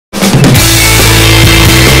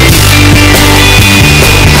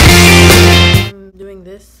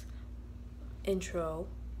intro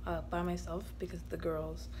by myself because the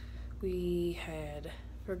girls, we had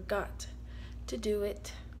forgot to do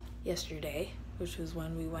it yesterday, which was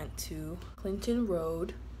when we went to Clinton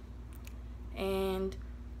Road. And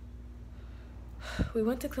we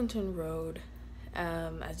went to Clinton Road,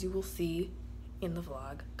 as you will see in the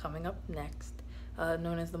vlog coming up next,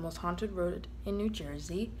 known as the most haunted road in New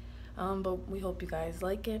Jersey. But we hope you guys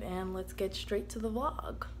like it, and let's get straight to the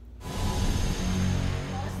vlog.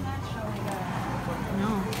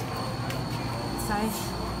 No.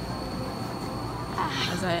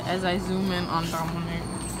 As I zoom in on Dominic.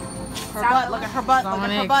 Her butt, look at her butt,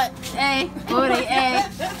 Dominic. look at her butt. Hey, booty,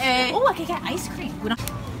 hey. Oh, I could get ice cream.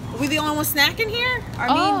 Are we the only ones snacking here?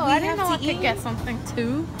 I didn't know I could get something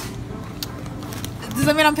too. Does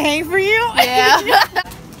that mean I'm paying for you? Yeah.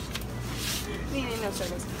 No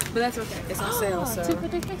service. But that's okay. It's on sale, so. 2 for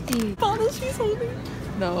 $2.50. Father, she's holding.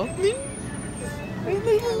 No. Me?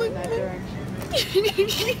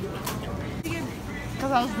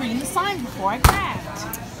 Because I was reading the sign before I grabbed.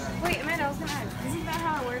 Wait, Amanda, I was gonna ask, isn't that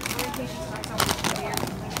how it works? Orientation starts off with beer.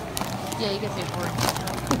 Yeah, you get paid for it.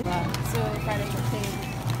 So if I don't pay.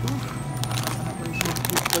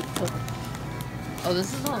 Oh,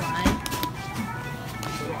 this is a line.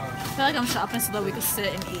 I feel like I'm shopping so that we could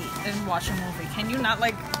sit and eat and watch a movie. Can you not,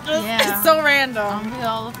 like, just, Yeah. It's so random. I'm be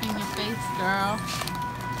all up in your face, girl.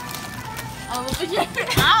 All up in your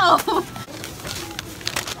face. Ow!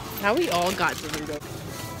 Now we all got Doritos.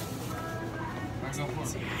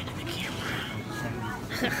 Say hi to the camera.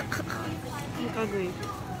 Look ugly.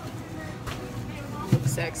 Look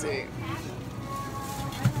sexy.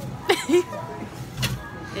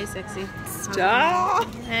 Hey, sexy.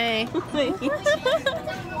 Stop. Hey.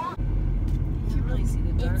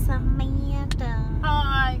 It's Amanda.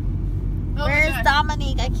 Hi. Oh, Where's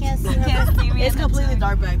Dominique? I can't see her. Can't see me It's in the completely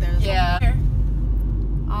dark back there. Yeah.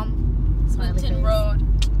 Clinton Road.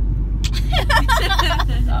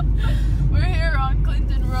 We're here on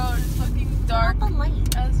Clinton Road. It's fucking dark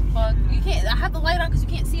as fuck. You can't. I have the light on because you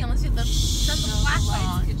can't see unless you have to turn the flash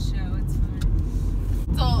on. Could show, it's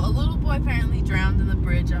fine. So a little boy apparently drowned in the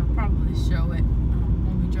bridge. I'll probably show it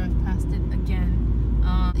when we drive past it again.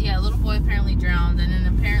 Yeah, a little boy apparently drowned, and then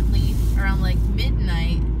apparently around like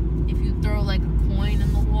midnight, if you throw like a coin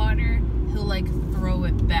in the water, he'll like throw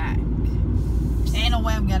it back. Ain't no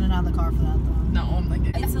way I'm getting out of the car for that though. No, I'm like,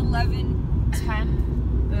 It's 11:10.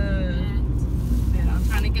 yeah, I'm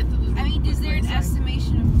trying to get to the. I mean, is there an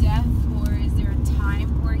estimation of death, or is there a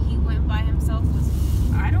time where he went by himself? Was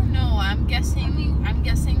he? I don't know. I'm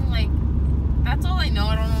guessing like that's all I know.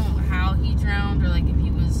 I don't know how he drowned, or like if he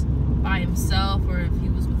was by himself, or if he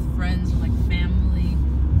was with friends or like family,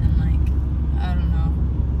 and like I don't know.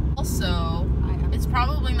 Also, it's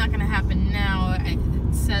probably not gonna happen now. It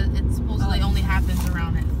says it supposedly only happens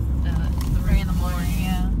around at 3 in the morning.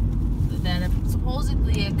 Yeah. That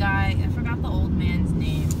supposedly a guy, I forgot the old man's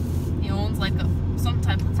name. He owns like some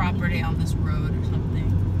type of property on this road or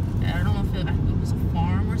something. I don't know if it was a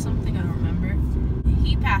farm or something. I don't remember.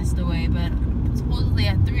 He passed away, but supposedly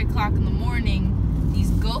at 3 o'clock in the morning, these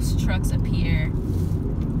ghost trucks appear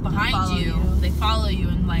behind you. They follow you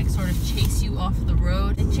and like sort of chase you off the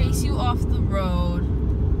road. They chase you off the road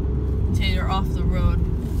until you're off the road,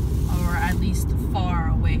 or at least far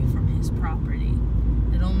away from his property.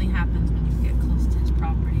 It only happens when you get close to his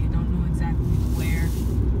property. I don't know exactly where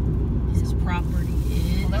his property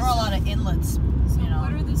is. Well, there are a lot of inlets. So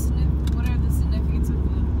what are the significance of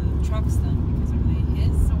the trucks then? Because are they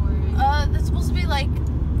his or? That's supposed to be like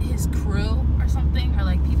his crew or something, or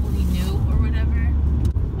like people he knew or whatever.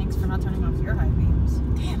 Thanks for not turning off your high beams.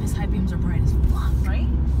 Damn, his high beams are bright as fuck. Right?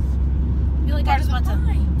 I feel like I just went to.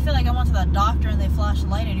 I feel like I went to the doctor and they flashed a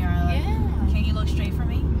light in your eye. Yeah. Can you look straight for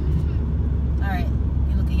me? All right.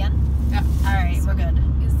 You look again. Yeah. All right, we're good.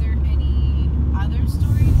 Is there any other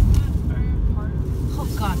stories that are part of? Oh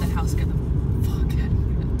god, that house scared the fuck out of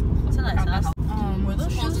me. It's a nice house. Were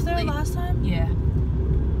those shoes there supposedly- last time? Yeah.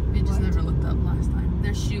 We just never looked up last time.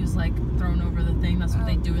 Their shoes like thrown over the thing. That's what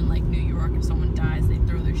they do in like New York. If someone dies, they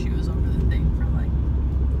throw their shoes over the thing for like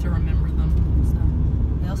to remember them and stuff.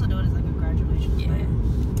 They also do it as like a graduation. Yeah. Right?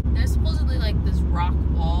 There's supposedly like this rock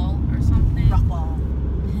wall or something. Rock wall.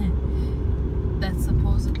 That's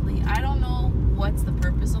supposedly, I don't know what's the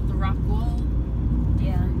purpose of the rock wall.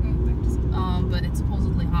 Yeah. But it's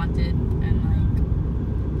supposedly haunted, and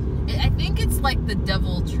like I think it's like the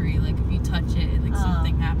devil tree. Like if you touch it, like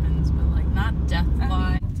something happens, but like not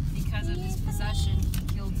death-wise. Because of his possession,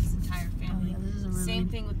 he killed his entire family. Oh, yeah, this is a really Same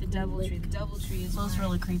thing with the devil tree. The devil tree is. So it's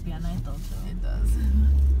really creepy at night though too. It does.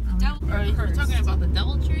 Devil Are you talking about the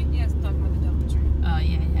devil tree? Yes, talking about the devil tree.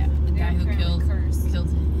 Yeah. The guy who apparently killed cursed.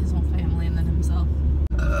 his whole family, and then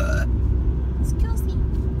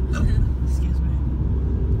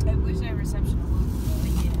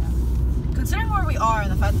considering where we are and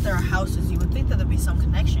the fact that there are houses, you would think that there'd be some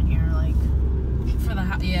connection here, like. For the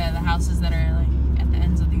houses that are like at the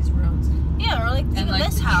ends of these roads. Yeah, or like even like,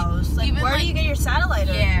 this house. Like, where do you get your satellite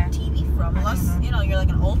or TV from? Unless you're like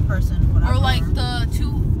an old person, whatever. Or like the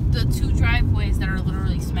two driveways that are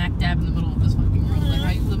literally smack dab in the middle of this fucking road. Like,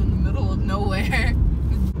 how you live in the middle of nowhere.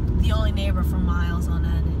 The only neighbor for miles on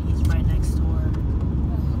end, and he's right next door.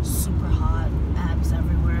 Super hot, abs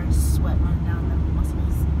everywhere, sweat running down them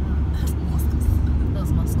muscles.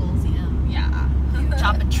 Those muscles, Yeah.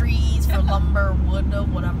 Chopping trees for lumber, wood, or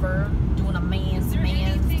whatever. Doing a man's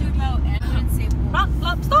Anything about evidence rock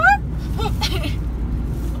lobster?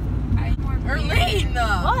 Erlene!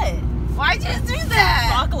 What? Why'd you do that?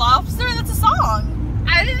 Rock lobster? That's a song.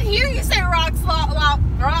 I didn't hear you say rock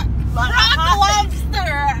lobster.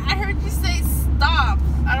 I heard you say stop.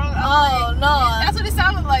 I don't know. Oh, no. That's what it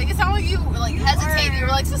sounded like. It sounded like you were like hesitating. You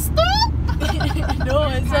were like, so stop. No,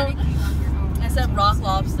 I said rock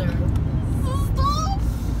lobster. Stop.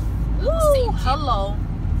 Ooh, hello.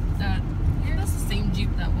 That's the same Jeep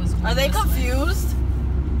that was. Are they confused?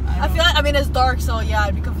 I feel like, it's dark, so yeah,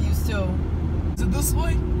 I'd be confused too. Is it this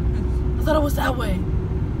way? I thought it was that way.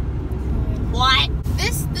 What?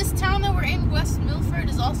 This town that we're in, West Milford,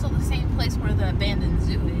 is also the same place where the abandoned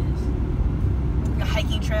zoo is. The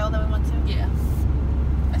hiking trail that we went to? Yeah.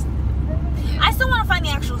 I still want to find the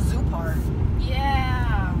actual zoo part.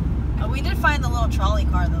 Yeah. We did find the little trolley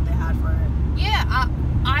car that they had for it. Yeah,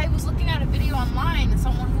 I was looking at a video online and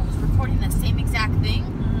someone who was recording the same exact thing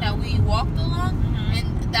that we walked along,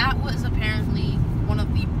 and that was apparently one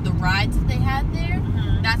of the rides that they had there.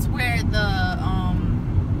 That's where the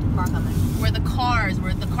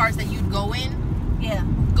cars that you'd go in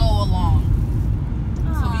go along.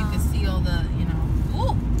 So you could see all the,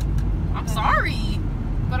 ooh, I'm sorry,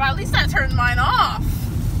 but at least I turned mine off.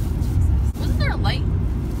 Wasn't there a light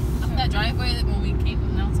up that driveway that when we came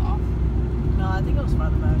and now it's off? No, I think it was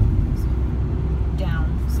farther back. Down.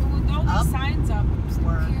 So with all these signs up,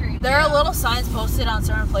 there are little signs posted on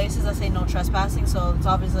certain places that say no trespassing, so it's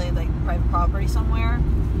obviously like private property somewhere.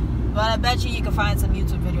 But I bet you can find some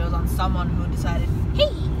YouTube videos on someone who decided,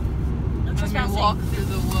 hey, no trespassing. Walk through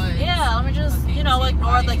the woods. Yeah, let me just,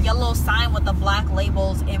 ignore the yellow sign with the black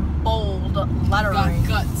labels in bold lettering.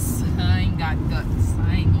 Got guts. I ain't got guts.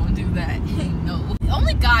 I ain't gonna do that. No.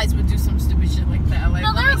 Only guys would do some stupid shit like that. Like,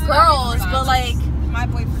 no, there are girls, but like, my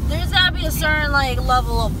boyfriend. there's gotta be a certain like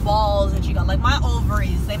level of balls that you got. Like my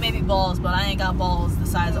ovaries, they may be balls, but I ain't got balls the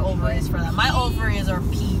size of ovaries for that. My ovaries are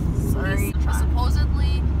peas. Sorry.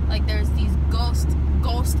 Supposedly, like there's these ghost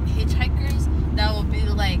hitchhikers that will be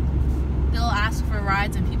like, they'll ask for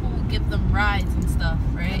rides and people will give them rides and stuff,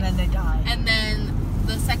 right? And then they die. And then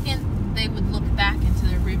the second they would look back into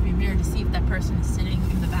their rearview mirror to see if that person is sitting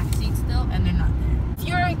in the back seat still, and they're not there. If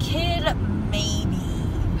you're a kid, maybe.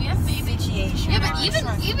 Yeah, maybe. Situation. Yeah, but even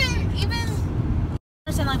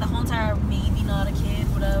understand like the whole entire maybe not a kid,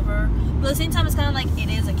 whatever. But at the same time, it's kind of like it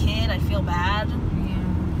is a kid. I feel bad. Yeah.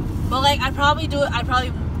 But like I'd probably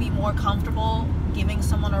be more comfortable giving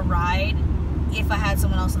someone a ride if I had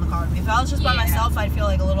someone else in the car with me. If I was just by myself, I'd feel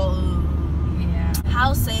like a little. Yeah.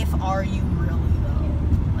 How safe are you really though?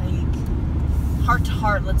 Like heart to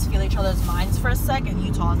heart, let's feel each other's minds for a second.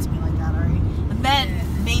 You talk to me like that, alright? And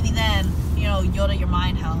then maybe then Yoda your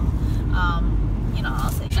mind hell.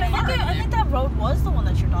 I'll say. I think that road was the one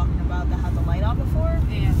that you're talking about that had the light on before.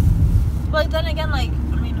 Yeah. But then again, like,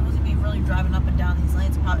 it wasn't me really driving up and down these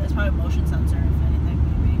lanes. It's probably a motion sensor, if anything,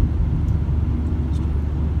 maybe.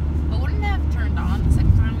 But wouldn't it have turned on the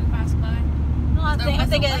second time we passed by? No, I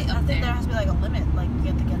think there has to be like a limit, like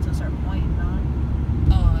you have to get to a certain point,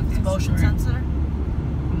 Oh, okay. It's a motion sensor.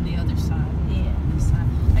 On the other side. Yeah. This side.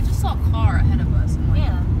 I just saw a car ahead of us. And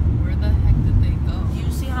where the heck did they go? Do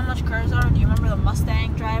you see how much curves are? Do you remember the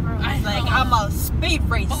Mustang driver? Who's like, I'm a speed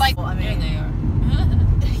racer. But like, there they are.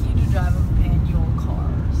 You do drive a manual car.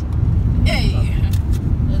 So. Hey.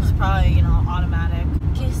 It's probably, automatic.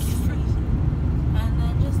 Kiss me. And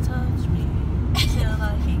then just touch me. Till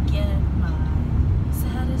I can get my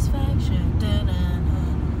satisfaction.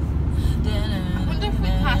 I wonder if we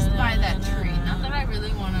passed by that tree. Not that I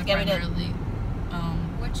really want to primarily.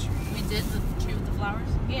 What tree? We did the tree with the flowers?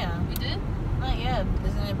 Yeah. We did? Not yet.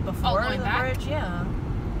 Isn't it before the bridge? Yeah.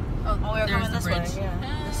 Oh, we were coming this way. Yeah.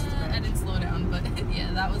 This is the bridge. I didn't slow down, but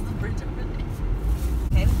yeah, that was the bridge over there.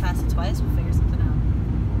 Okay, we passed it twice. We'll figure something out.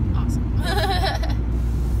 Awesome.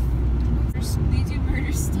 They do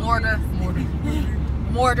murder stories.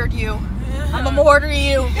 Mortared you. I'm a mortar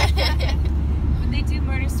you. But they do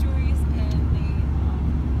murder stories and they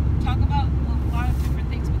talk about a lot of different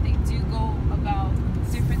things, but they do go about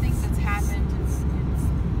different things that's happened. It's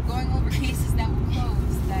going over cases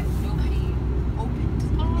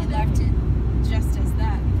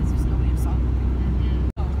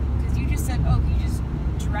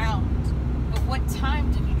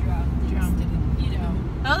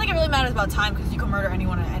about time because you can murder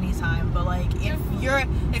anyone at any time. But like, if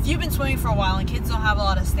you've been swimming for a while and kids don't have a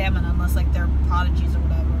lot of stamina unless like they're prodigies or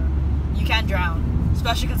whatever, you can drown,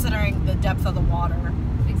 especially considering the depth of the water.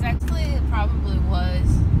 Exactly, it probably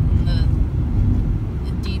was the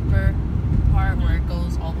deeper part where it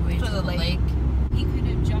goes all the way to the lake. He could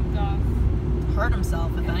have jumped off, Hurt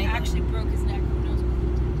himself if and anything. actually broke his neck. Who knows what he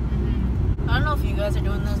did? I don't know if you guys are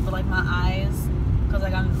doing this, but like my eyes, because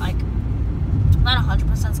like I'm like not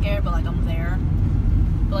 100% scared, but like I'm there.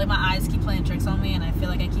 But like my eyes keep playing tricks on me, and I feel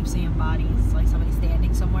like I keep seeing bodies, like somebody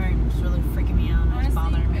standing somewhere, and it's really freaking me out. And it's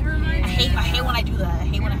bothering me. I hate when I do that. I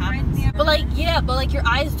hate when it happens. But like but like your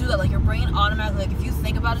eyes do that. Like your brain automatically, like if you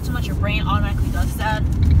think about it too much, your brain automatically does that.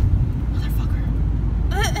 Motherfucker.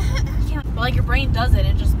 But like your brain does it.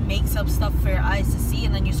 It just makes up stuff for your eyes to see,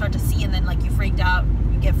 and then you start to see, and then like you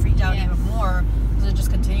get freaked out even more because it just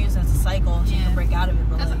continues as a cycle. So you can break out of it.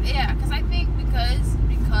 But like, because I think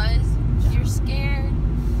because you're scared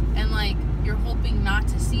and like you're hoping not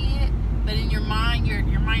to see it, but in your mind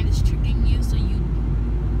your mind is tricking you, so you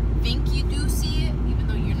think you do see it even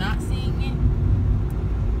though you're not seeing it.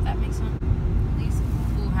 That makes sense. At least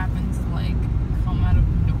who happens to like come out of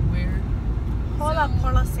nowhere. Hola,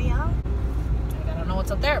 policia. Like, I don't know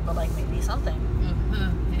what's up there, but like maybe something.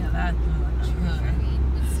 Yeah, that. I mean,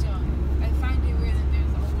 but still, I find it weird that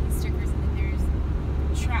there's all these stickers and then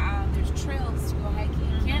there's trails to go hiking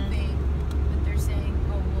and camping, but they're saying,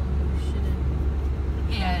 oh well, you shouldn't.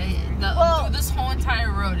 Yeah, through this whole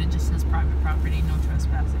entire road, it just says private property, no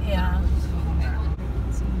trespassing. Yeah.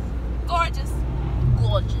 Gorgeous.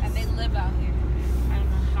 And they live out here. I don't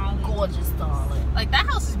know how they Gorgeous, darling. Like that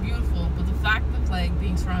house is beautiful, but the fact of like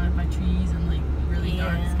being surrounded by trees and like really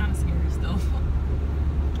dark is kind of scary still.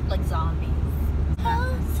 Like zombies.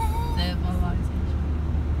 Civilization.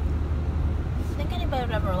 Think anybody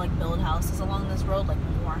would ever like build houses along this road, like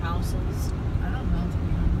more houses? I don't know, to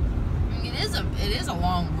be honest. I mean, it is a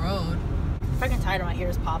long road. I'm freaking tired of my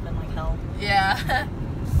ears popping like hell. Yeah.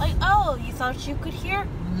 Like, oh, you thought you could hear?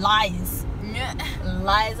 Lies.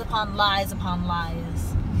 Lies upon lies upon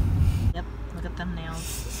lies. Yep, look at them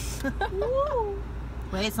nails.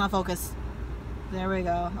 Wait, it's not focused. There we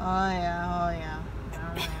go. Oh yeah.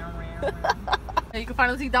 You can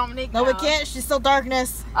finally see Dominique. No, we can't. She's still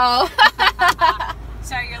darkness. Oh.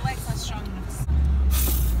 Sorry, your light's not strong enough.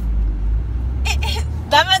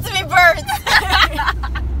 That meant to be birds.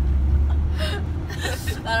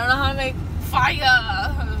 I don't know how to make Fire.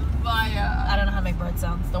 I don't know how to make bird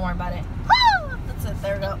sounds. Don't worry about it. That's it.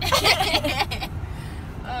 There we go.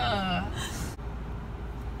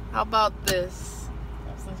 How about this?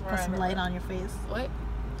 Put some light on your face. What?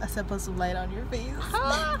 I said put some light on your face.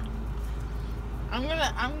 I'm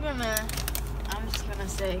just gonna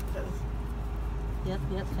say, cause. Yep.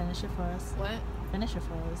 Finish it for us. What? Finish it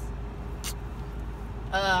for us.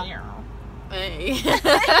 Hey.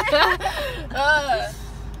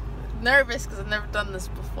 Nervous because I've never done this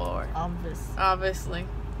before. Obviously.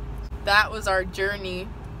 That was our journey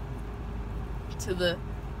to the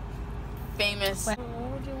famous.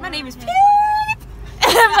 My name is Peep.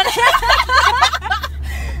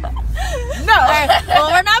 No. Well,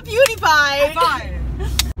 we're not PewDiePie.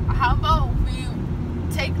 How about we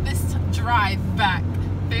take this drive back,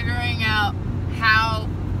 figuring out how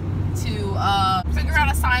to figure out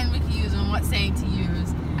a sign we can use and what saying to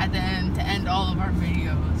use at the end to end all of our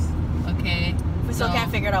videos. Okay. We still can't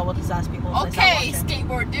figure it out. We'll just ask people. Okay,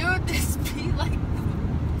 skateboard dude. This be like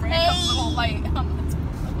random little light.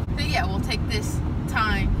 So yeah, we'll take this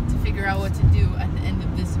time to figure out what to do at the end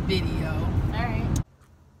of this video. Alright.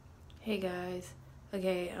 Hey guys.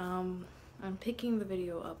 Okay, I'm picking the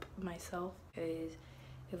video up myself because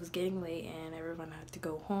it was getting late and everyone had to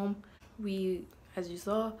go home. We, as you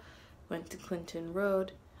saw, went to Clinton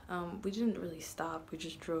Road. We didn't really stop, we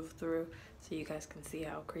just drove through so you guys can see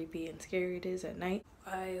how creepy and scary it is at night.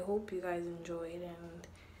 I hope you guys enjoyed and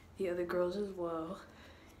the other girls as well.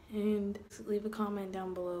 And leave a comment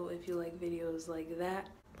down below if you like videos like that.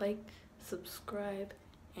 Like, subscribe,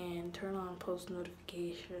 and turn on post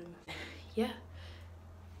notifications. Yeah,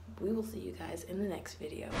 we will see you guys in the next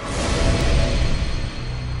video.